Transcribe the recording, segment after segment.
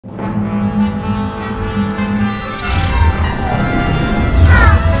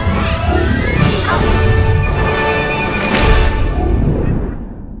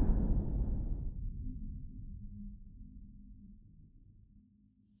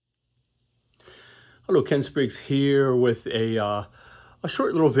Hello, Ken Spriggs here with a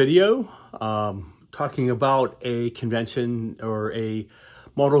short little video talking about a convention or a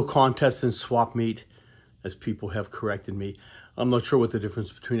model contest and swap meet, as people have corrected me. I'm not sure what the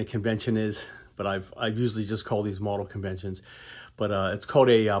difference between a convention is, but I usually just call these model conventions. But it's called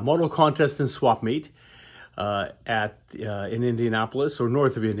a model contest and swap meet in Indianapolis, or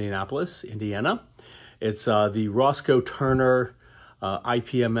north of Indianapolis, Indiana. It's the Roscoe Turner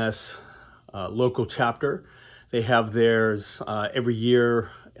IPMS local chapter. They have theirs every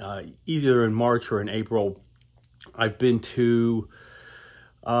year, either in March or in April. I've been to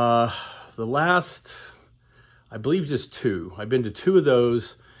the last, I believe, just two. I've been to two of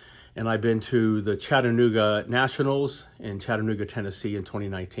those, and I've been to the Chattanooga Nationals in Chattanooga, Tennessee in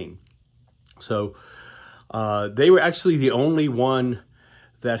 2019. So they were actually the only one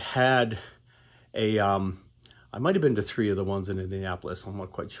that had a, I might have been to three of the ones in Indianapolis, I'm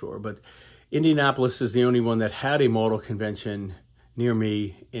not quite sure, but Indianapolis is the only one that had a model convention near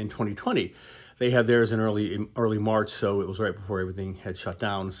me in 2020. They had theirs in early March, so it was right before everything had shut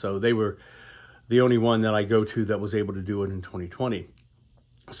down. So they were the only one that I go to that was able to do it in 2020.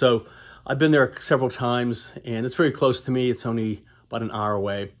 So I've been there several times, and it's very close to me. It's only about an hour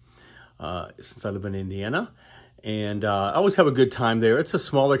away since I live in Indiana. And I always have a good time there. It's a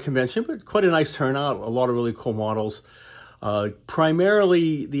smaller convention, but quite a nice turnout, a lot of really cool models.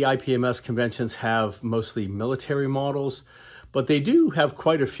 Primarily, the IPMS conventions have mostly military models, but they do have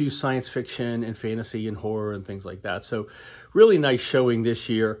quite a few science fiction and fantasy and horror and things like that. So really nice showing this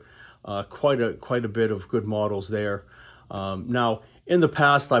year. Quite a bit of good models there. Now, in the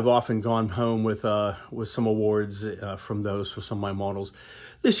past, I've often gone home with some awards from those for some of my models.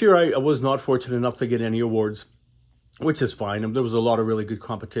 This year, I was not fortunate enough to get any awards, which is fine. There was a lot of really good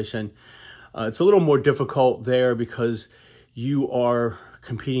competition. It's a little more difficult there because you are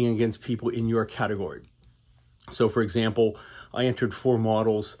competing against people in your category. So, for example, I entered 4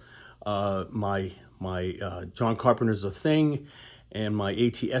 models. My John Carpenter's The Thing and my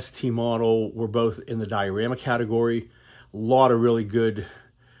ATST model were both in the diorama category. A lot of really good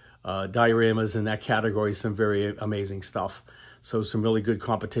dioramas in that category, some very amazing stuff. So some really good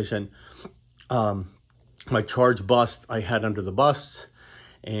competition. My charge bust I had under the busts,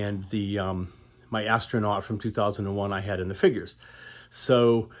 and the my astronaut from 2001 I had in the figures.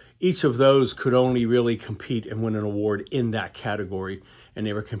 So each of those could only really compete and win an award in that category, and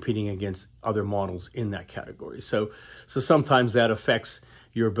they were competing against other models in that category. So sometimes that affects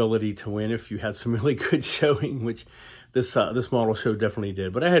your ability to win if you had some really good showing, which this model show definitely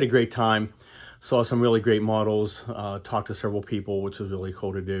did. But I had a great time, saw some really great models, talked to several people, which was really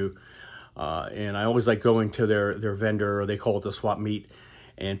cool to do. And I always like going to their vendor, or they call it the swap meet,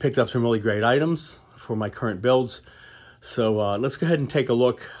 and picked up some really great items for my current builds. So let's go ahead and take a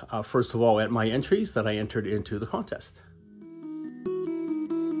look, first of all, at my entries that I entered into the contest.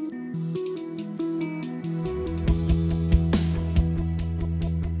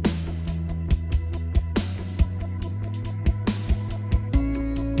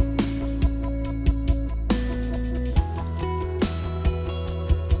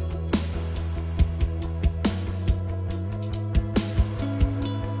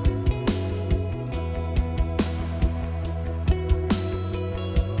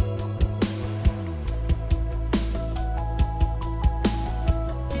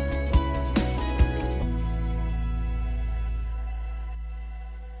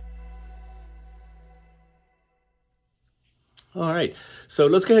 All right, so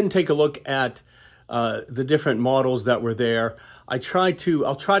let's go ahead and take a look at the different models that were there. I'll try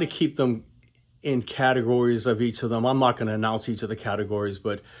to keep them in categories of each of them. I'm not going to announce each of the categories,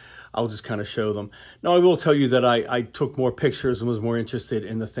 but I'll just kind of show them. Now, I will tell you that I took more pictures and was more interested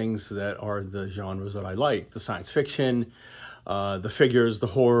in the things that are the genres that I like: the science fiction, the figures, the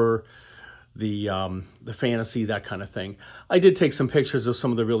horror, the fantasy, that kind of thing. I did take some pictures of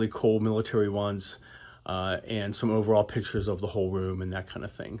some of the really cool military ones, and some overall pictures of the whole room and that kind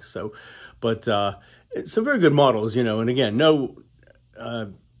of thing. So, but some very good models, you know, and again,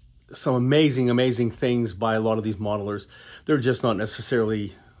 some amazing things by a lot of these modelers. They're just not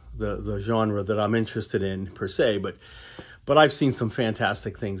necessarily the genre that I'm interested in per se, but I've seen some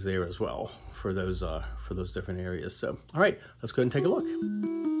fantastic things there as well for those different areas. So, all right, let's go ahead and take a look.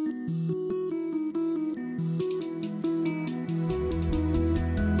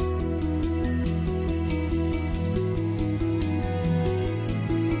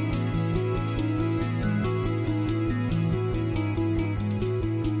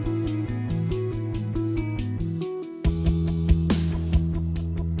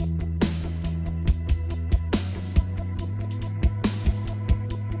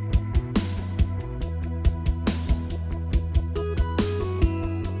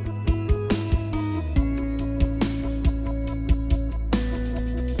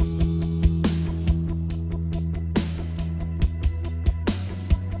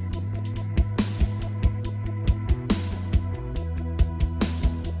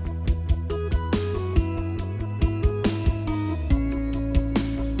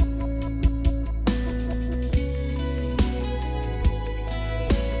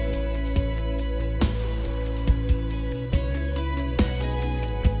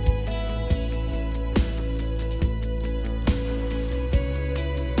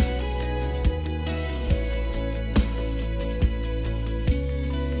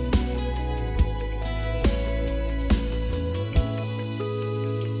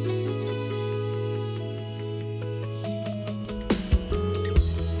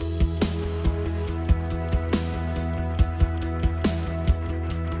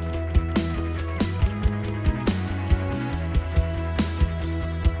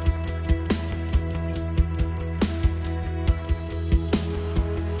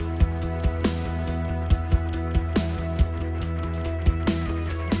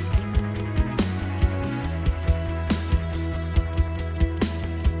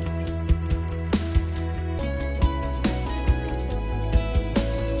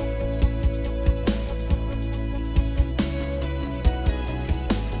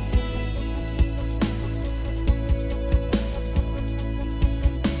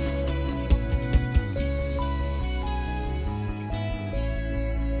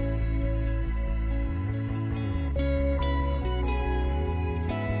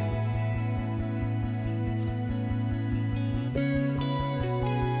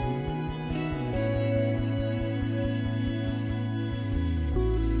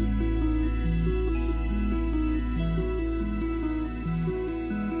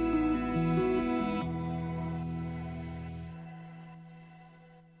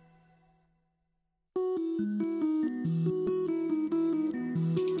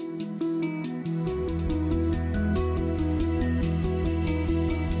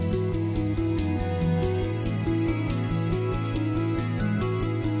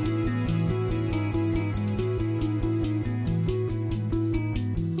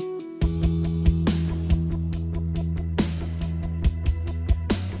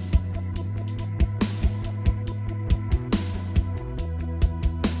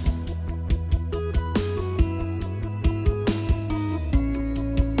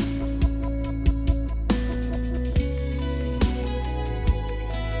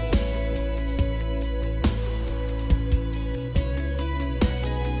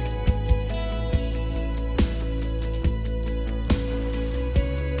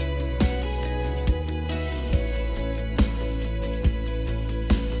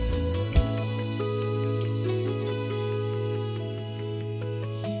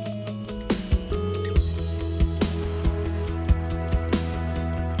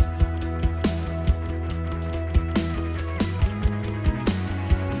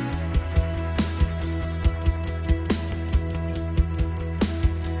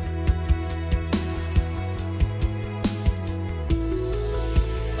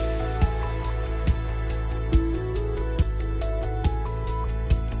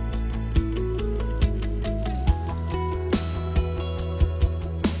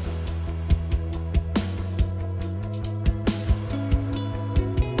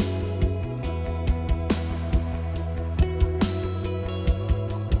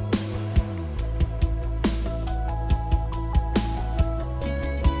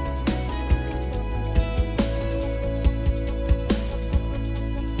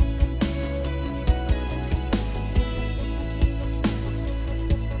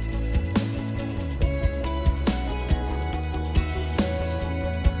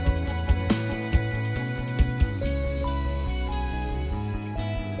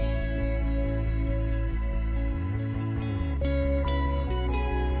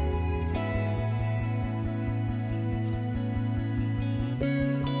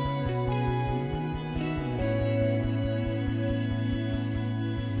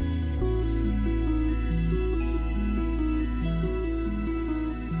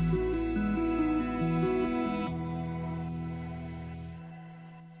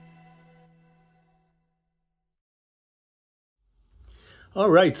 All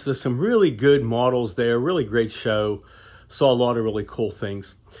right, so some really good models there, really great show. Saw a lot of really cool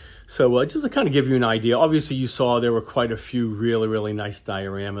things. So just to kind of give you an idea, obviously you saw there were quite a few really, really nice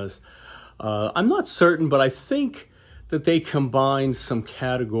dioramas. I'm not certain, but I think that they combine some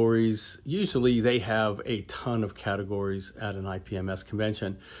categories. Usually they have a ton of categories at an IPMS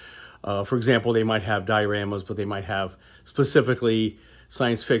convention. For example, they might have dioramas, but they might have specifically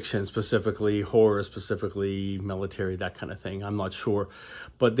science fiction, specifically horror, specifically military, that kind of thing. I'm not sure,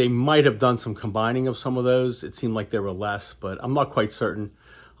 but they might have done some combining of some of those. It seemed like there were less, but I'm not quite certain.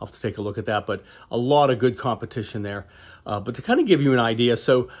 I'll have to take a look at that, but a lot of good competition there. But to kind of give you an idea,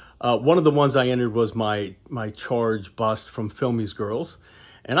 so one of the ones I entered was my charge bust from Filmy's Girls,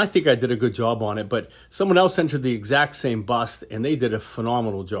 and I think I did a good job on it, but someone else entered the exact same bust, and they did a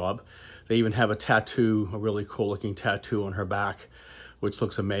phenomenal job. They even have a tattoo, a really cool looking tattoo on her back, which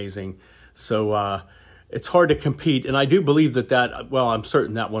looks amazing. So it's hard to compete. And I do believe well, I'm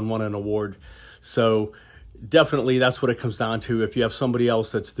certain that one won an award. So definitely that's what it comes down to. If you have somebody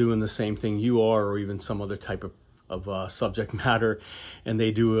else that's doing the same thing you are, or even some other type of subject matter, and they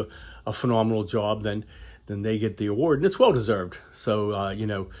do a phenomenal job, then they get the award. And it's well-deserved. So,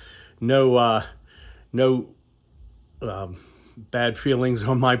 no bad feelings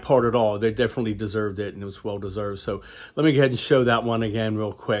on my part at all. They definitely deserved it, and it was well deserved. So let me go ahead and show that one again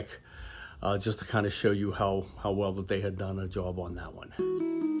real quick, just to kind of show you how well that they had done a job on that one.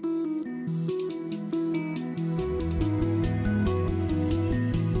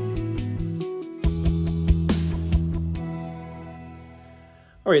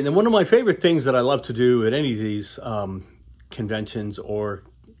 All right, and then one of my favorite things that I love to do at any of these conventions or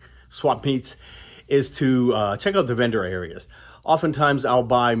swap meets is to check out the vendor areas. Oftentimes I'll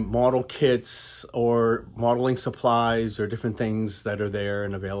buy model kits or modeling supplies or different things that are there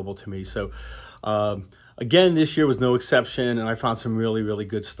and available to me. So again, this year was no exception, and I found some really, really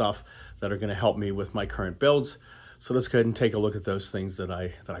good stuff that are going to help me with my current builds. So let's go ahead and take a look at those things that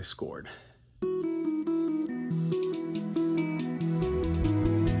I scored.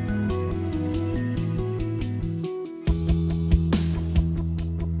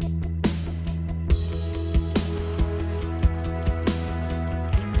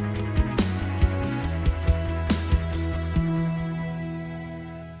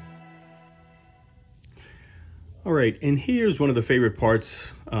 All right, and here's one of the favorite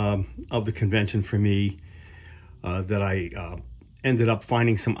parts of the convention for me, that I ended up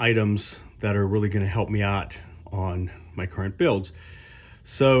finding some items that are really going to help me out on my current builds.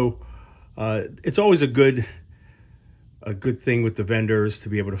 So it's always a good thing with the vendors to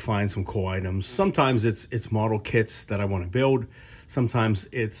be able to find some cool items. Sometimes it's model kits that I want to build. Sometimes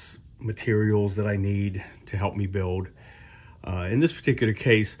it's materials that I need to help me build. In this particular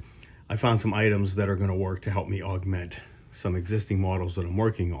case, I found some items that are going to work to help me augment some existing models that I'm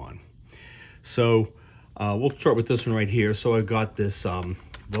working on. So we'll start with this one right here. So I've got this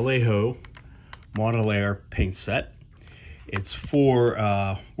Vallejo Model Air paint set. It's for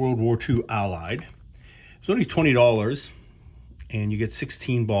World War II Allied. It's only $20, and you get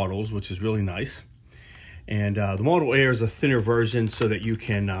 16 bottles, which is really nice. And the Model Air is a thinner version so that you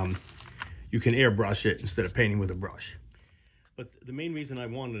can airbrush it instead of painting with a brush. But the main reason I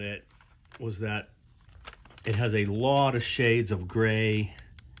wanted it was that it has a lot of shades of gray.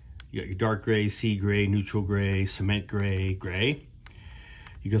 You got your dark gray, sea gray, neutral gray, cement gray, gray.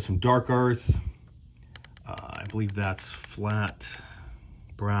 You got some dark earth. I believe that's flat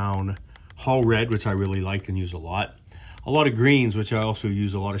brown, hull red, which I really like and use a lot. A lot of greens, which I also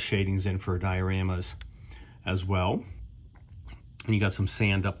use a lot of shadings in for dioramas as well. And you got some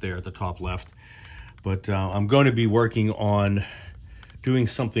sand up there at the top left. But I'm going to be working on doing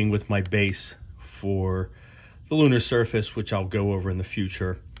something with my base for the lunar surface, which I'll go over in the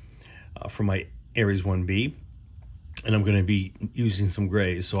future for my Ares 1B. And I'm going to be using some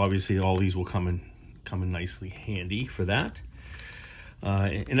grays. So obviously all these will come in nicely handy for that.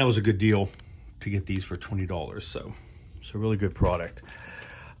 And that was a good deal to get these for $20. So it's a really good product.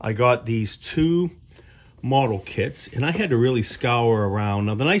 I got these two model kits, and I had to really scour around.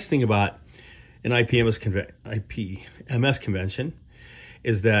 Now the nice thing about an IPMS convention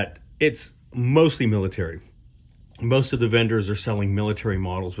is that it's mostly military. Most of the vendors are selling military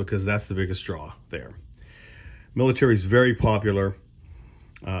models because that's the biggest draw there. Military is very popular,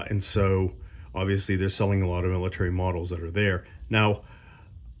 and so obviously they're selling a lot of military models that are there. Now,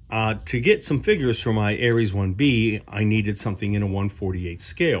 to get some figures for my Ares 1B, I needed something in a 1/48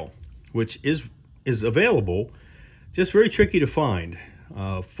 scale, which is available, just very tricky to find.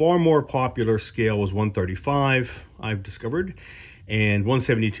 Far more popular scale is 135, I've discovered, and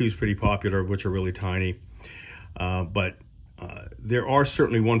 172 is pretty popular, which are really tiny. But There are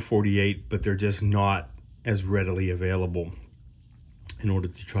certainly 148, but they're just not as readily available in order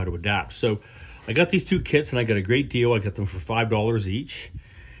to try to adapt. So I got these two kits and I got a great deal. I got them for $5 each.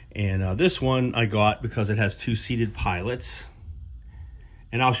 And this one I got because it has two seated pilots.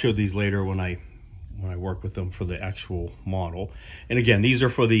 And I'll show these later when I work with them for the actual model. And again, these are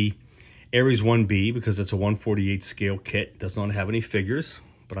for the Ares 1B because it's a 148 scale kit. It does not have any figures,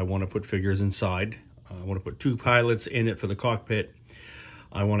 but I want to put figures inside. I want to put two pilots in it for the cockpit.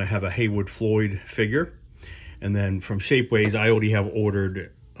 I want to have a Haywood Floyd figure. And then from Shapeways, I already have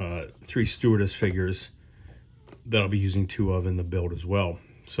ordered 3 stewardess figures that I'll be using 2 of in the build as well.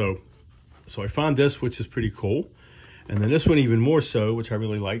 So I found this, which is pretty cool. And then this one even more so, which I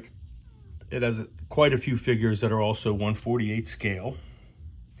really like. It has quite a few figures that are also 148 scale.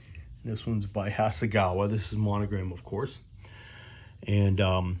 This one's by Hasegawa. This is monogram, of course. And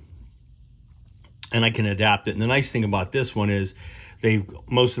I can adapt it. And the nice thing about this one is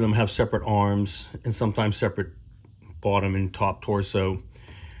most of them have separate arms and sometimes separate bottom and top torso.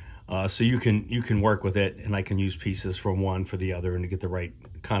 So you can work with it, and I can use pieces from one for the other and to get the right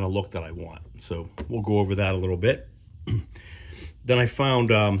kind of look that I want. So we'll go over that a little bit. Then I found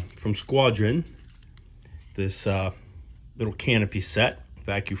from Squadron this little canopy set,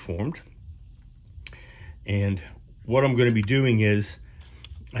 vacuum formed. And what I'm going to be doing is,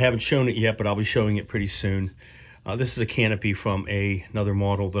 I haven't shown it yet, but I'll be showing it pretty soon. This is a canopy from another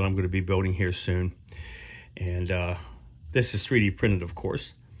model that I'm going to be building here soon. And this is 3D printed, of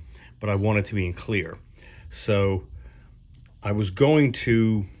course, but I want it to be in clear. So I was going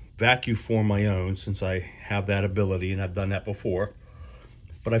to vacuum form my own since I have that ability and I've done that before.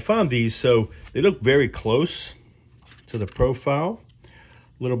 But I found these, so they look very close to the profile.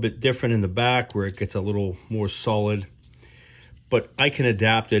 A little bit different in the back where it gets a little more solid. But I can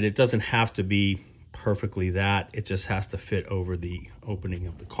adapt it. It doesn't have to be perfectly that. It just has to fit over the opening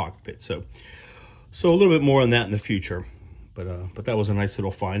of the cockpit. So a little bit more on that in the future. But that was a nice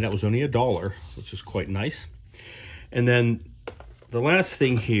little find. That was only $1, which is quite nice. And then the last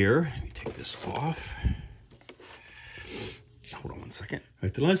thing here, let me take this off. Hold on one second. All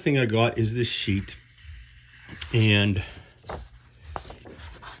right, the last thing I got is this sheet. And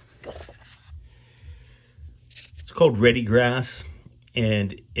it's called Ready Grass,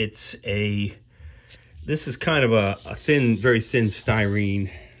 and this is kind of a thin, very thin styrene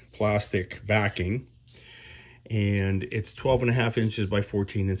plastic backing, and it's 12.5 inches by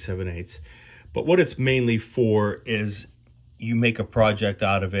 14 7/8. But what it's mainly for is you make a project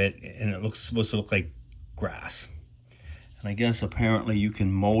out of it, and it looks supposed to look like grass. And I guess apparently you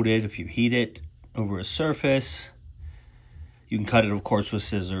can mold it if you heat it over a surface. You can cut it, of course, with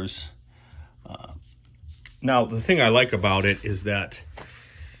scissors. Now, the thing I like about it is that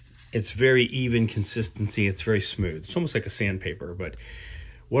it's very even consistency. It's very smooth. It's almost like a sandpaper. But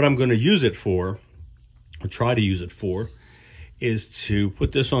what I'm going to use it for, or try to use it for, is to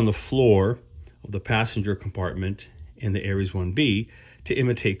put this on the floor of the passenger compartment in the Ares 1B to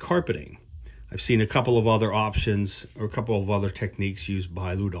imitate carpeting. I've seen a couple of other options or a couple of other techniques used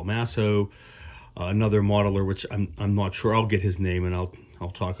by Lou Del Masso, another modeler, which I'm not sure. I'll get his name and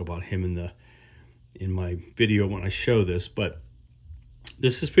I'll talk about him in my video when I show this. But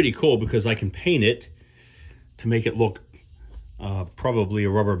this is pretty cool because I can paint it to make it look probably a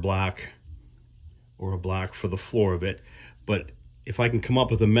rubber black or a black for the floor of it. But if I can come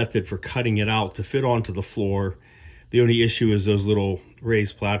up with a method for cutting it out to fit onto the floor, the only issue is those little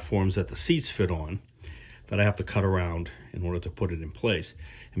raised platforms that the seats fit on that I have to cut around in order to put it in place.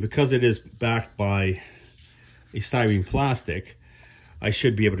 And because it is backed by a styrene plastic, I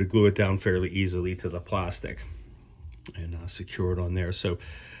should be able to glue it down fairly easily to the plastic and secure it on there. So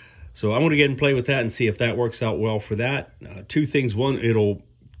I'm going to get and play with that and see if that works out well for that. 2 things. One, it'll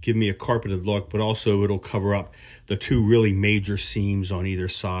give me a carpeted look, but also it'll cover up the 2 really major seams on either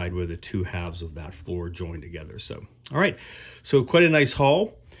side where the 2 halves of that floor join together. So, all right. So quite a nice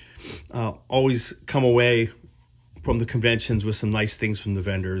haul. Always come away from the conventions with some nice things from the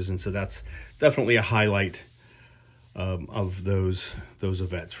vendors. And so that's definitely a highlight of those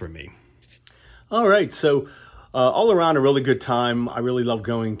events for me. All right. So all around a really good time. I really love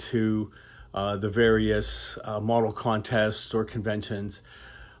going to the various model contests or conventions.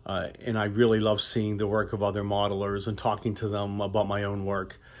 And I really love seeing the work of other modelers and talking to them about my own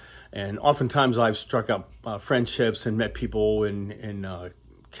work. And oftentimes I've struck up friendships and met people and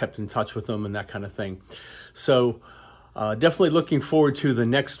kept in touch with them and that kind of thing. So definitely looking forward to the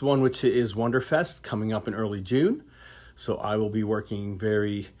next one, which is Wonderfest, coming up in early June. So I will be working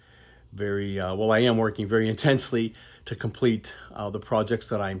I am working very intensely to complete the projects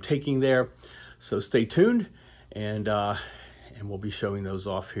that I'm taking there. So stay tuned and and we'll be showing those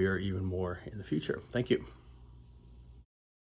off here even more in the future. Thank you.